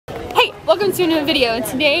Welcome to a new video, and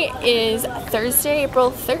today is Thursday,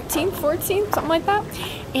 April 13th, 14th, something like that.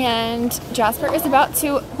 And Jasper is about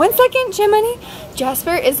to, 1 second, Jiminy.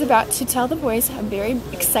 Jasper is about to tell the boys a very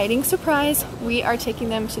exciting surprise. We are taking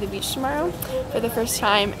them to the beach tomorrow for the first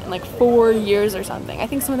time in like 4 years or something. I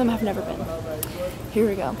think some of them have never been. Here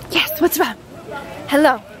we go. Yes, what's up?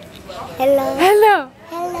 Hello. Hello. Hello.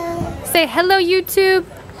 Hello. Say hello, YouTube.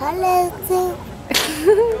 Hello, YouTube.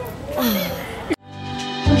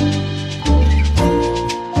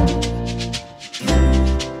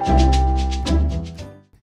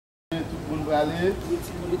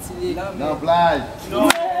 Não, Vlad. Yeah!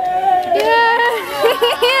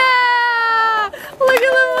 Yeah! Look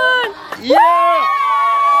at Lamont! Yeah!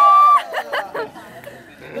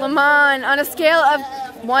 Lamont, on a scale of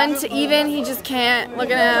 1 to even, he just can't.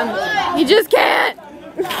 Look at him. He just can't!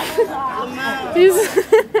 He's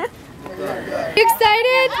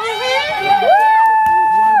excited?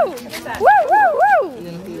 Woo! Woo, woo, woo!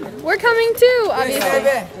 We're coming too, obviously.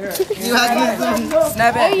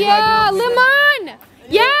 Snap Oh yeah, Lemon!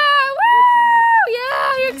 Yeah, woo!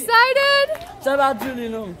 Yeah, you excited? Ça va, Julie,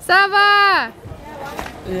 non? Ça va?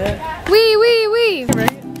 Yeah. Oui, oui, oui.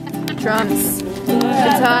 Drums,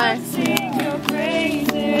 guitar,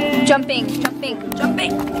 jumping, jumping,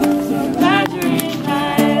 jumping.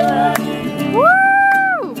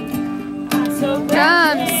 Woo!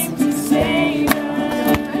 Drums.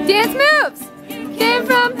 Dance moves. Came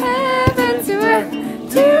from heaven to earth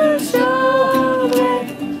to show the way.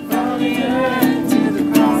 From the earth to the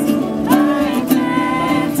cross,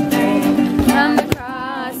 from the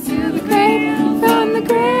cross to the grave, from the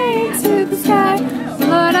grave to the sky.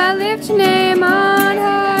 Lord, I lift your name on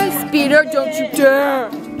high. Speeder, don't you dare!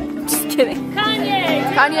 Just kidding.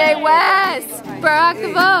 Kanye West! Barack the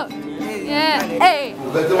vote! Yeah. Hey!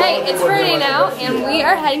 Hey, it's Friday now, and we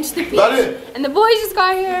are heading to the beach. And the boys just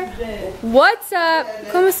got here. What's up?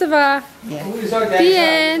 Comment ça va?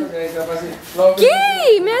 Bien.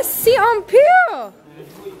 Guy! Merci un peu!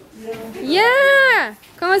 Yeah!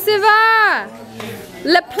 Comment ça va?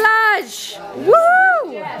 La plage!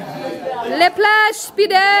 Woo! La plage,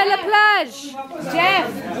 Speeder, la plage! Jeff!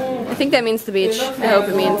 I think that means the beach. I hope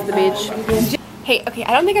it means the beach. Hey, okay,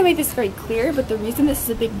 I don't think I made this very clear, but the reason this is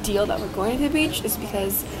a big deal that we're going to the beach is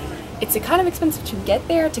because it's kind of expensive to get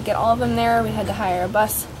there, to get all of them there. We had to hire a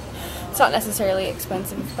bus. It's not necessarily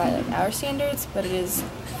expensive by like our standards, but it is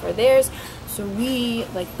for theirs. So we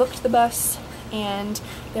like booked the bus, and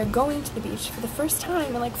they're going to the beach for the first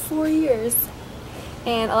time in like 4 years.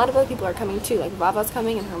 And a lot of other people are coming too, like Vava's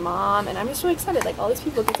coming and her mom, and I'm just really excited. Like all these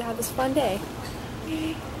people get to have this fun day.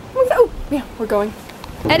 Oh, yeah, we're going.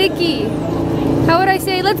 Eriki, how would I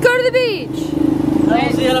say, let's go to the beach?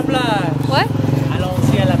 Allons-y à la plage. What?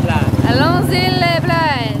 Allons-y à la plage. Allons-y à la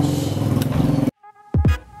plage.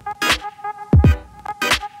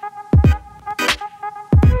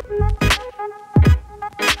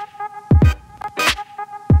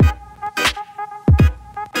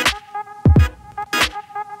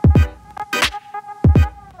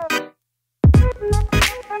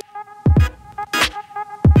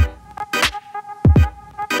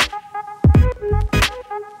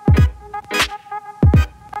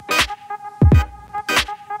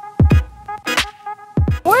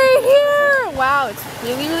 Wow, it's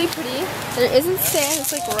really, really pretty. There isn't sand,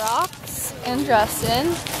 it's like rocks. And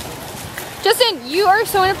Justin. Justin, you are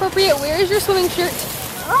so inappropriate. Where is your swimming shirt?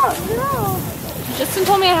 Oh, no. Justin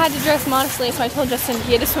told me I had to dress modestly, so I told Justin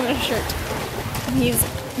he had to swim in a shirt. And he's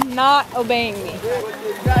not obeying me.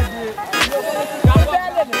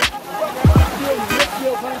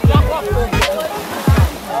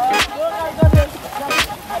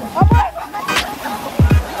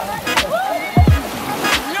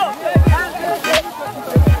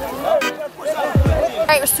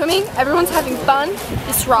 Alright, we're swimming, everyone's having fun.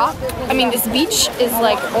 This beach is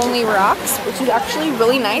like only rocks, which is actually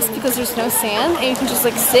really nice because there's no sand, and you can just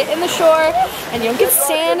like sit in the shore and you don't get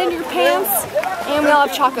sand in your pants. And we all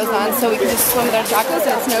have chacos on, so we can just swim with our chacos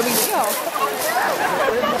and it's no big deal.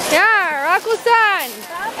 Yeah, Rakusan,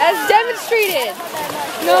 as demonstrated.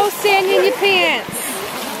 No sand in your pants.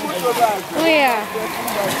 Oh yeah.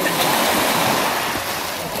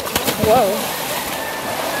 Whoa.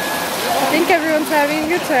 I think everyone's having a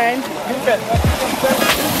good time.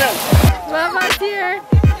 Vava's here.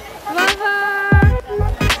 Vava!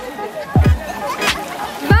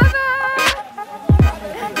 Vava!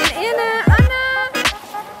 And Anna!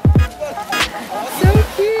 So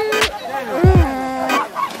cute!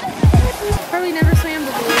 Probably never swam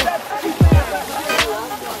before.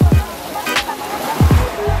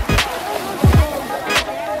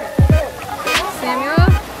 Samuel?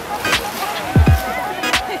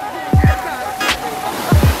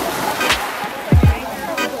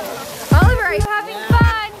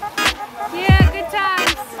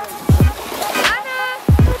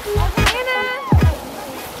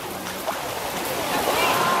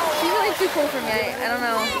 cool for me. I don't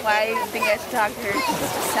know why I think I should talk to her. She's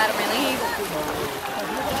just sat on my leave.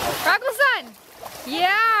 Robertson!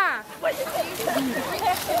 Yeah!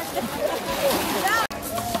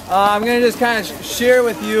 I'm gonna just kind of share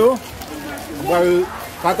with you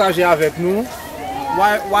Partager avec nous.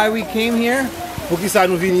 why we came here Pour qui ça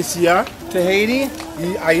nous vient ici, hein? to Haiti,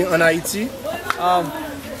 En Haïti.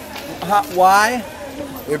 why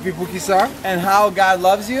Et puis pour qui ça? and how God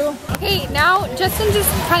loves you. Hey, now Justin just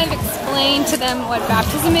kind of explained to them what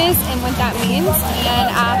baptism is and what that means, and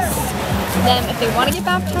asked them if they want to get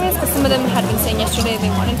baptized, because some of them had been saying yesterday they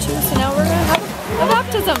wanted to, so now we're going to have a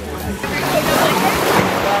baptism.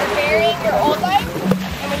 Burying your old life,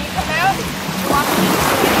 and when you come out, you walk in.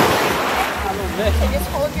 So just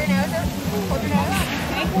hold your nose up, hold your nose,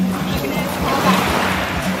 okay? You're gonna hold back.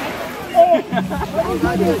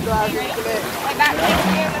 Like that,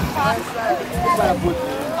 right the top.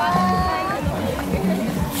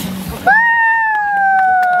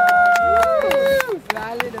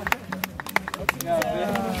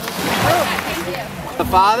 The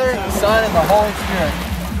Father, the Son, and the Holy Spirit.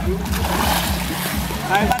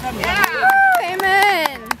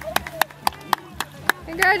 Amen!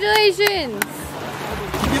 Congratulations!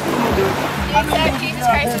 You accept Jesus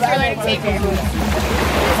Christ as your Lord and Savior. It is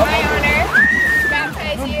my honor to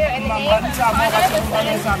baptize you in the name of the Father,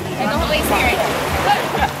 the Son, and the Holy Spirit.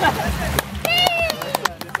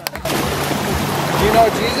 Do you know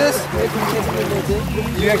Jesus?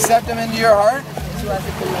 Do you accept Him into your heart?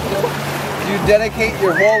 Do you dedicate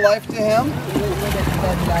your whole life to Him?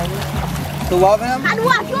 To love Him?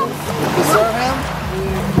 To serve Him?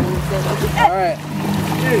 Alright.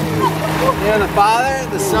 In the Father,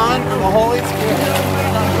 the Son, and the Holy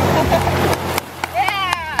Spirit.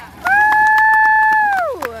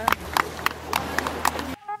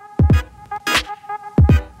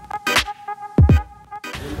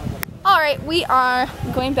 Alright, we are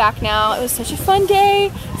going back now. It was such a fun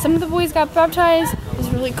day. Some of the boys got baptized. It was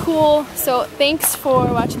really cool. So thanks for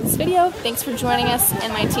watching this video. Thanks for joining us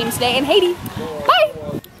and my team today in Haiti.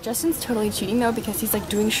 Bye! Justin's totally cheating though because he's like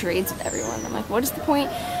doing charades with everyone. I'm like, what is the point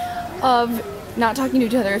of not talking to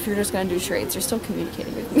each other if you're just gonna do charades? You're still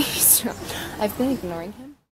communicating with me. So I've been ignoring him.